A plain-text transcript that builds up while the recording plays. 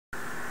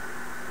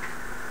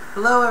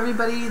Hello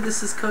everybody,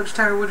 this is Coach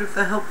Tyra Woodruff,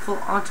 the Helpful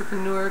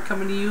Entrepreneur,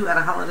 coming to you out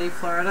of Holiday,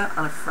 Florida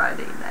on a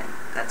Friday night.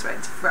 That's right,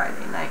 it's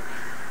Friday night.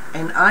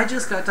 And I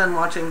just got done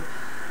watching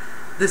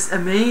this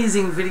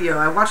amazing video.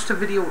 I watched a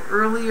video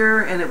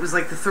earlier and it was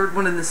like the third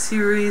one in the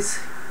series.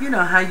 You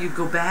know how you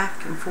go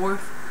back and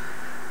forth.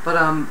 But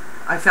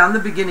I found the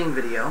beginning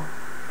video,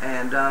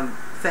 and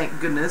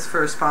thank goodness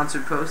for a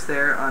sponsored post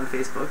there on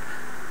Facebook,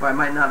 where I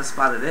might not have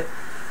spotted it.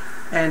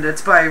 And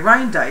it's by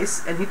Ryan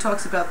Deiss, and he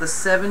talks about the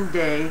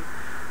 7-day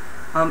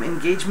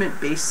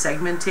engagement-based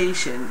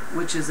segmentation,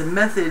 which is a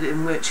method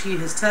in which he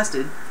has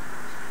tested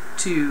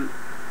to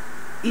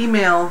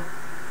email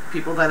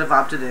people that have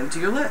opted into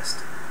your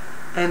list.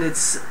 And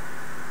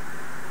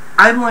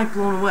I'm like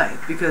blown away,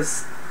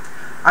 because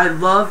I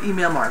love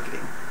email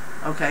marketing,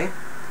 okay?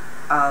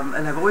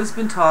 And I've always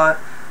been taught,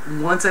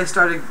 once I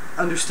started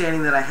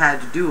understanding that I had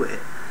to do it,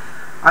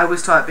 I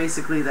was taught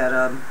basically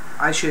that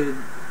I should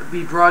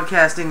be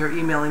broadcasting or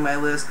emailing my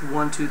list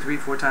 1, 2, 3,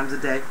 4 times a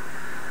day.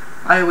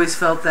 I always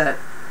felt that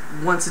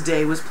once a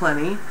day was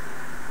plenty,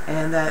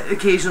 and that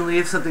occasionally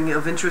if something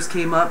of interest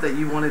came up that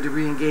you wanted to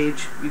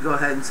re-engage, you go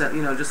ahead and set,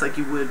 just like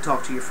you would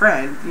talk to your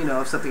friend,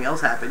 if something else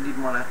happened, you'd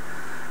want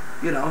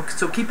to,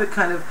 so keep it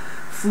kind of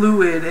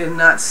fluid and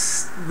not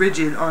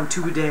rigid on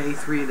 2 a day,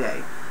 3 a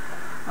day.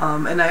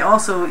 And I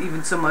also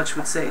even so much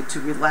would say to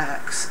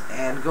relax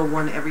and go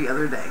 1 every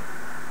other day.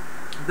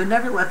 But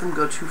never let them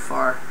go too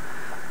far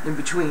in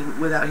between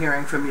without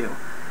hearing from you.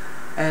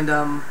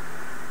 And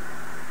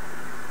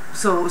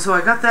so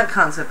I got that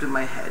concept in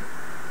my head.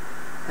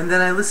 And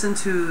then I listened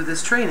to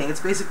this training. It's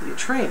basically a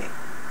training.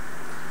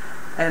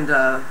 And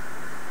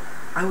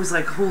I was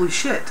like, holy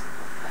shit.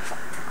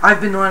 I've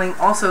been wanting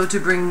also to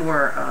bring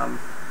more,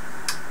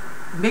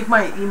 make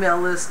my email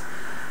list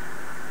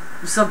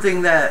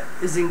something that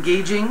is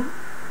engaging,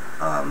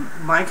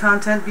 my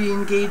content be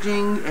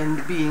engaging,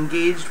 and be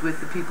engaged with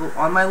the people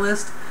on my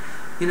list.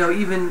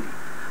 Even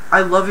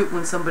I love it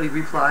when somebody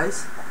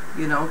replies,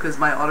 because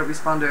my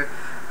autoresponder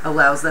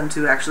allows them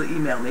to actually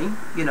email me,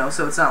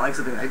 so it's not like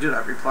something I do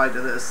not reply to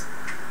this.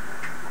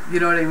 You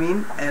know what I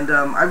mean? And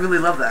I really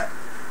love that.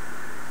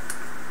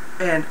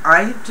 And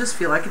I just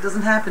feel like it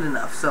doesn't happen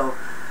enough. So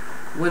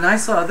when I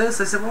saw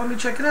this, I said, well, let me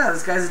check it out.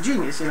 This guy's a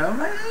genius, I'm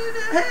like,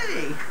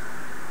 hey.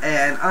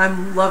 And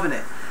I'm loving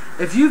it.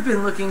 If you've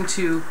been looking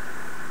to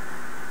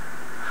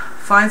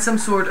find some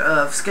sort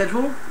of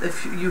schedule,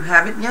 if you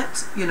haven't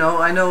yet,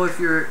 I know if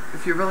you're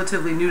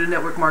relatively new to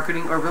network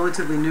marketing, or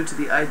relatively new to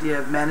the idea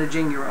of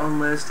managing your own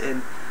list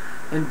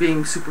and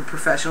being super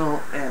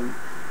professional and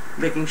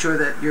making sure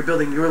that you're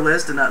building your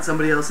list and not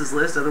somebody else's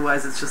list,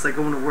 otherwise it's just like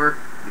going to work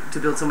to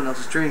build someone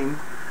else's dream.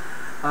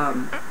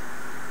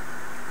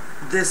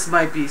 This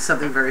might be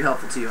something very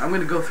helpful to you. I'm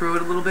going to go through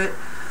it a little bit.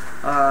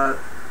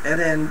 And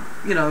then,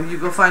 you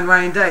go find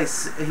Ryan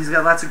Deiss. He's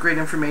got lots of great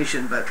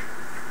information, but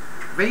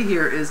right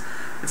here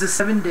it's a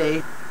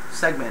 7-day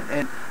segment,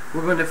 and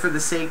we're going to, for the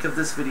sake of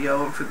this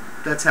video,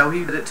 that's how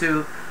he did it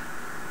too,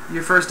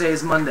 your first day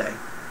is Monday,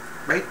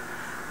 right?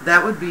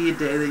 That would be a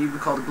day that you would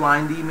call a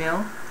blind email,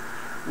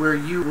 where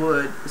you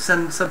would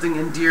send something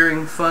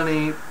endearing,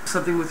 funny,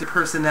 something with your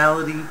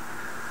personality.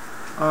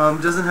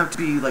 Doesn't have to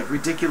be like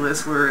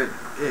ridiculous where it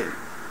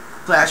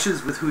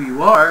clashes with who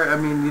you are. I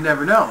mean, you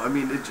never know. I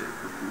mean,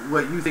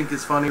 what you think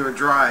is funny or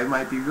dry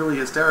might be really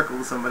hysterical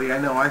to somebody. I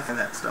know I find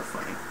that stuff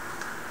funny.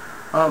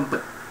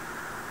 But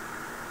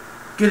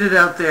get it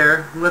out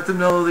there. Let them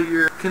know that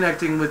you're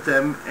connecting with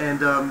them, and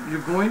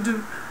you're going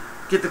to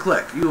get the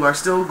click. You are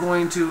still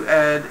going to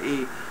add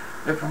a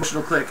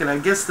promotional click. And I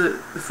guess the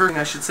first thing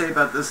I should say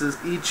about this is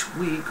each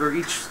week, or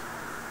each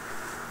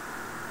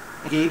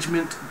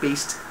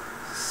engagement-based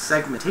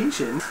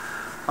segmentation,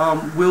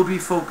 will be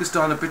focused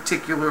on a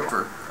particular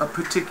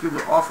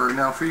offer.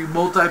 Now, for you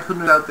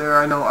multipreneurs out there,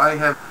 I know I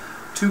have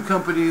 2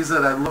 companies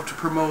that I love to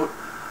promote.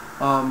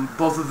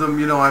 Both of them,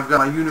 I've got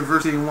my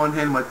university in one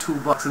hand, my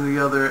toolbox in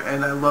the other,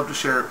 and I love to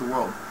share it with the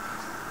world.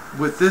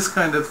 With this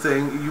kind of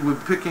thing, you would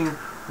be picking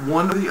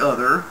one or the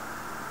other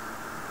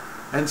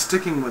and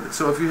sticking with it.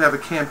 So if you have a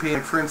campaign,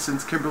 like for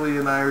instance, Kimberly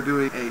and I are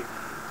doing a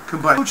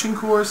combined coaching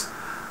course,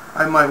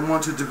 I might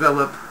want to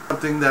develop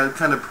something that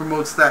kind of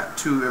promotes that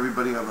to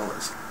everybody on the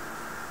list.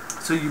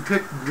 So you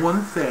pick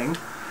one thing,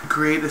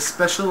 create a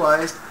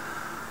specialized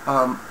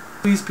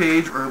please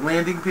page or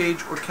landing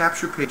page or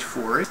capture page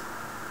for it,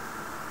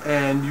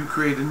 and you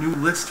create a new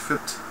list for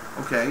it,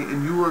 okay?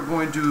 And you are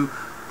going to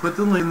put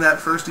the link in that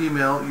first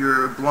email,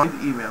 your blind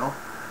email,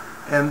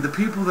 and the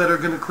people that are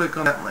going to click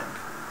on that link,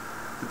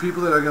 the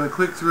people that are going to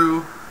click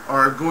through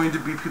are going to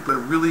be people that are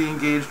really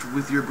engaged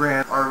with your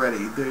brand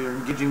already. They are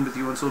engaging with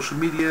you on social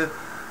media,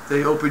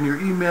 they open your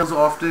emails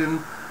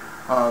often,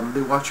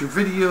 they watch your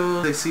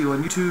videos, they see you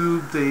on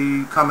YouTube,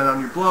 they comment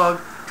on your blog.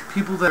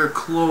 People that are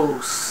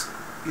close,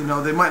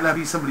 they might not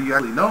be somebody you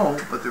actually know,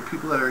 but they're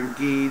people that are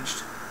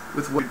engaged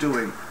with what you're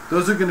doing.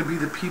 Those are going to be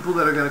the people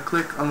that are going to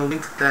click on the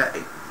link that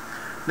day.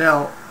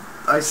 Now,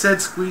 I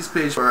said squeeze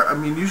page, or I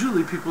mean,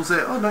 usually people say,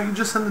 oh no, you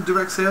just send the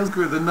direct sales link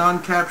or the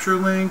non-capture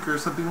link or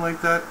something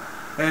like that.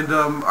 And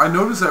I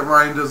noticed that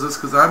Ryan does this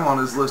because I'm on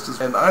his list,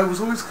 and I was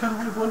always kind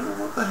of like wondering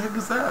what the heck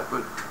is that.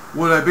 But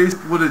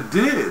what it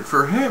did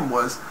for him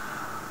was,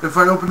 if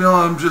I open it,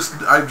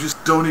 I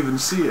just don't even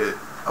see it.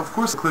 Of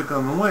course, I click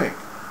on the link.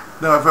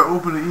 Now, if I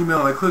open an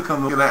email and I click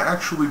on the link and I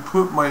actually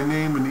put my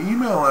name and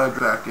email address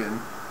back in,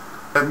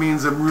 that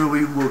means I'm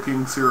really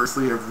looking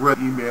seriously. I've read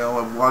the email,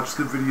 I've watched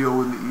the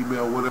video in the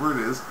email, whatever it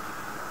is,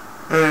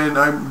 and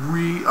I'm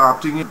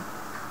re-opting it.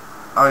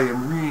 I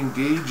am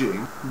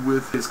re-engaging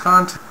with his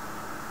content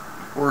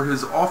or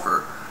his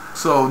offer.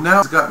 So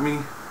now it's got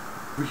me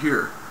over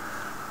here.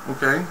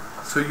 Okay?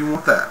 So you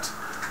want that.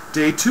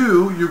 Day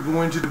 2, you're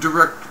going to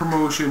direct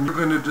promotion. You're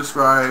going to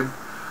describe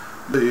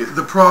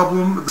the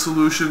problem, the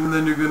solution, and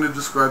then you're going to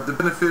describe the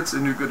benefits,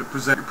 and you're going to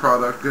present your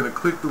product. You're going to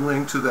click the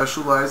link to the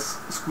specialized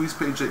squeeze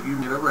page that you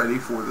made already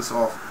for this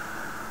offer.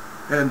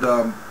 And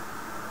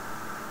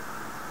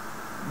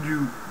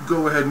you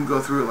go ahead and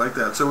go through it like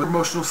that. So a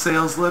promotional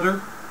sales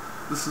letter,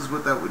 this is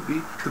what that would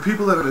be. The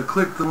people that are going to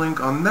click the link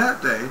on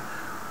that day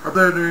are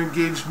that are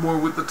engaged more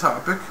with the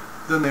topic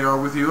than they are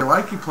with you. They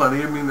like you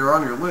plenty, I mean they're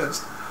on your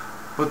list,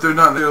 but they're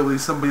not necessarily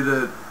somebody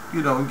that,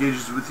 you know,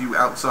 engages with you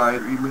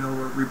outside email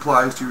or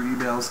replies to your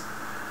emails,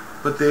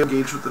 but they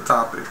engage with the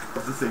topic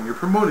of the thing you're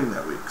promoting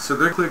that week. So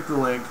they click the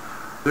link,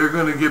 they're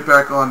going to get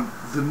back on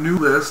the new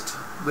list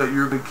that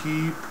you're going to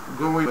keep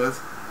going with,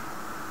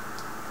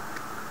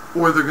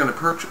 or they're going to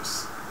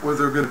purchase, or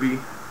they're going to be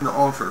in the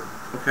offer.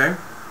 Okay?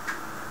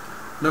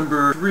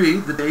 Number 3,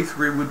 the day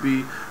 3 would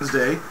be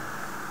Wednesday.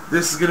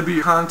 This is going to be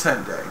your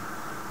content day.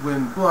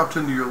 When people opt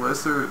into your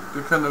list, they're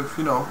kind of,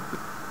 you know,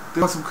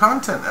 they want some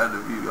content out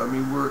of you. I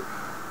mean, we're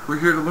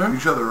here to learn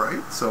each other,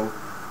 right? So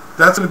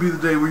that's going to be the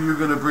day where you're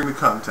going to bring the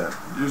content.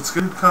 It's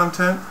going to be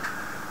content.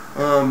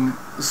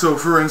 So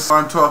for instance,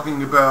 I'm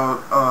talking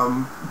about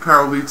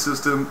Power Lead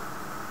System.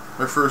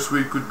 My first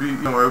week would be,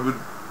 you know,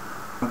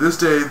 this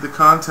day, the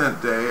content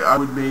day, I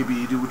would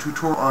maybe do a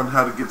tutorial on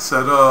how to get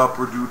set up,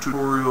 or do a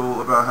tutorial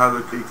about how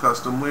to create a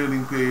custom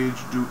landing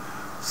page, do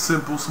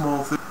simple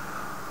small things,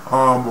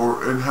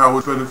 and how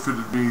it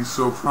benefited me.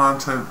 So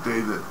content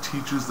day that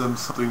teaches them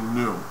something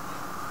new.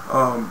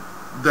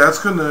 That's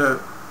going to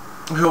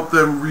help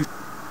them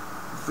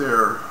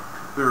their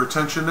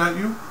attention at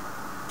you,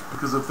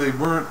 because if they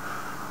weren't,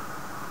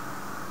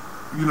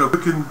 you know,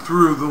 clicking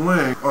through the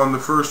link on the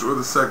first or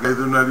the second day,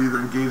 they're not either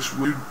engaged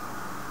with you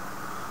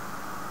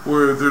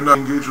or they're not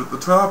engaged with the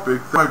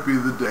topic. That might be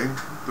the day.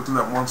 The person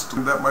that wants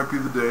to, that might be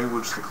the day in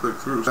which they click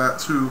through. That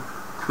to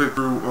click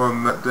through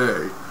on that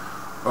day.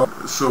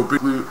 So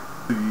basically,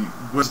 the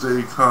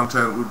Wednesday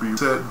content would be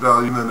set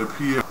value and then a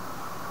PM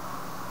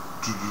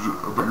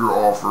about your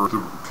offer, the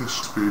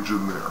page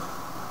in there.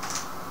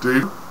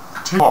 Day,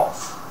 take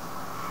off.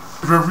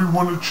 Give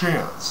everyone a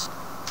chance.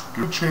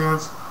 Give a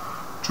chance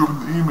to open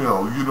the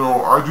email. You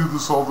know, I do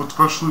this all the,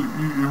 especially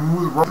even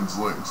with Ryan's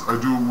links. I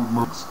do it with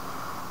most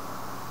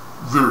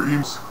their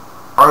emails.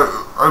 I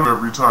know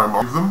every time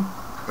I give them,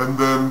 and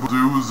then what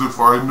I'll do is if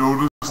I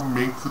notice,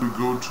 make them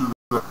go to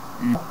that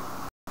email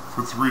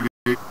for 3 days,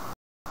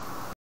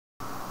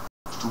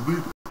 delete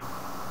it.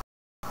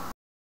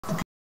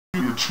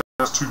 Give you a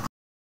chance to do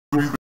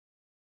anything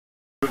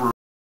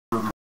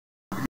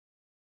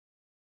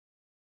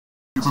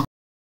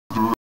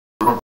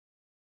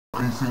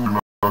anything you're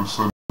not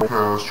sending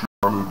past, you're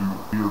not going to do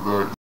any of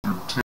that,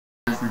 you're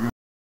taking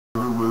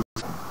the list.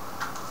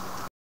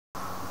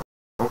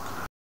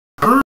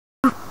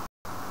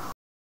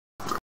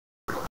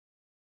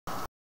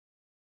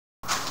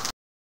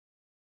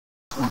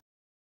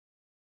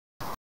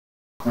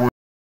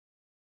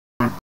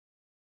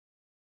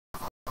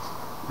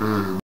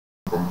 And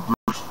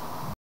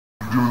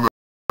doing that,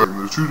 and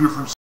there's 2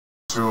 different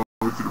sales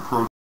we could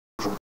approach.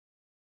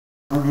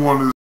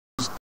 One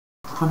is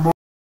promote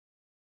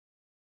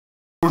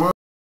well.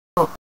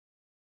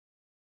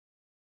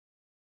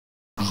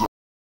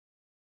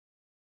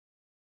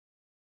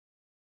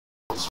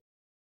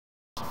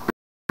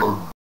 A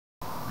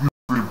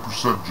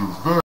percentage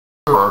of that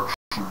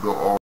actually the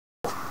offer.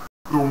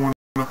 So when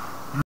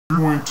you're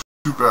going to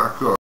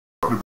back up,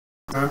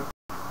 and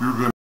you're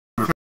going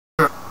to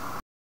get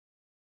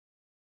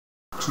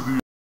to the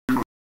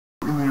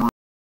in the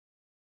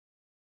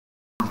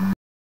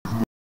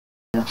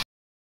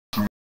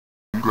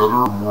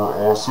better, more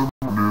awesome,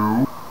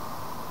 new,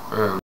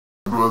 and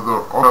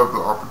I'll have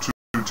the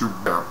opportunity to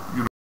react.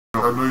 You know,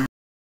 I know you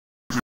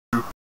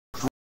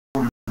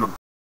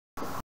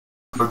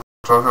know,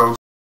 townhouse,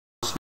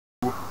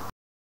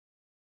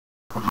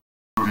 but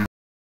you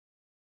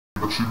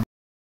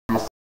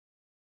know,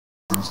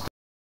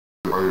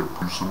 I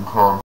approve some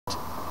content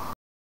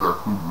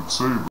that we would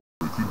say,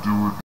 but we could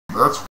do it.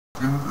 That's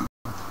in the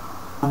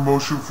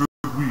promotion for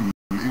the week,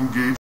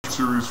 engage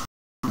series for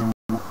the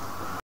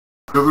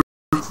other.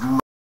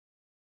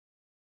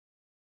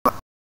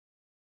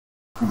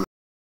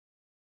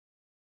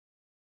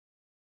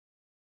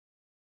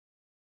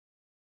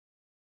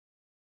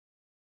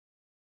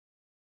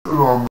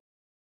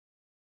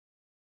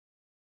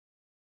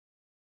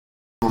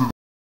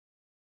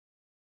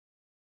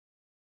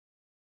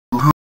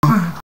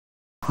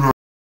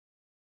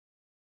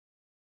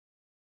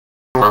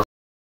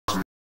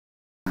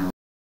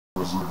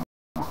 as a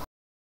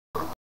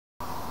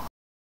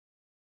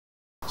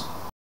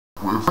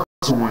with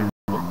that's going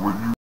on,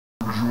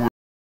 would you want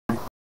to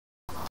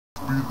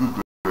be the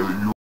day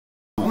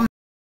you'll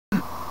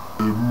leave?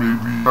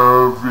 Maybe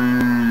have a